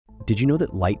Did you know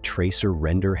that Light Tracer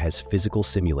Render has physical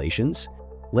simulations?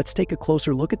 Let's take a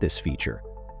closer look at this feature.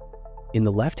 In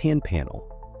the left-hand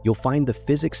panel, you'll find the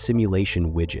Physics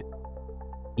Simulation widget.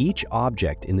 Each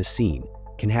object in the scene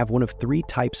can have one of three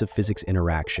types of physics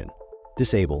interaction.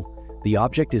 Disable, the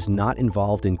object is not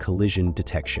involved in collision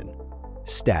detection.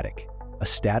 Static, a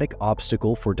static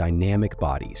obstacle for dynamic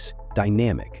bodies.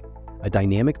 Dynamic, a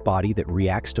dynamic body that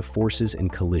reacts to forces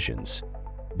and collisions.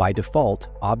 By default,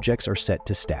 objects are set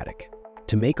to static.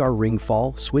 To make our ring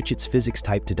fall, switch its physics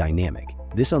type to dynamic.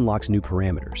 This unlocks new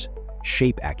parameters.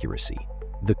 Shape accuracy,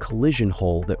 the collision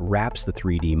hull that wraps the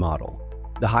 3D model.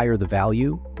 The higher the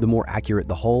value, the more accurate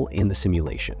the hull and the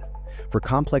simulation. For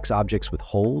complex objects with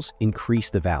hulls, increase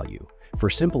the value. For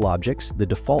simple objects, the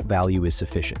default value is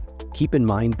sufficient. Keep in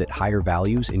mind that higher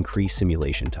values increase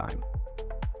simulation time.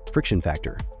 Friction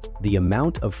factor, the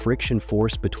amount of friction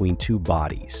force between two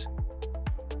bodies.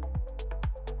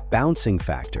 Bouncing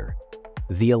factor,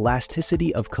 the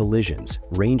elasticity of collisions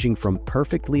ranging from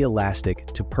perfectly elastic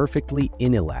to perfectly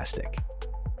inelastic.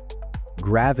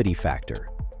 Gravity factor,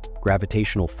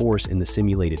 gravitational force in the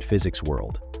simulated physics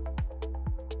world.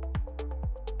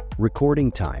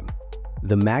 Recording time,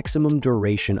 the maximum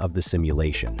duration of the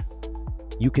simulation.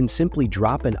 You can simply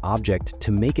drop an object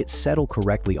to make it settle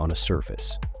correctly on a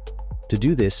surface. To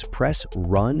do this, press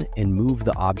Run and move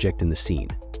the object in the scene.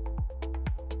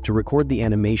 To record the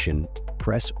animation,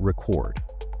 press Record.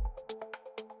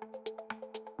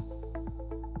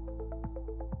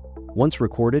 Once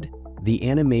recorded, the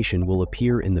animation will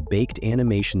appear in the Baked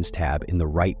Animations tab in the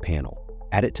right panel.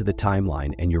 Add it to the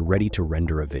timeline and you're ready to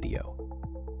render a video.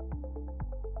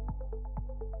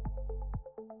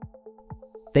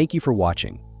 Thank you for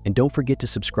watching, and don't forget to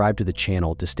subscribe to the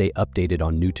channel to stay updated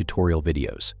on new tutorial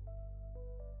videos.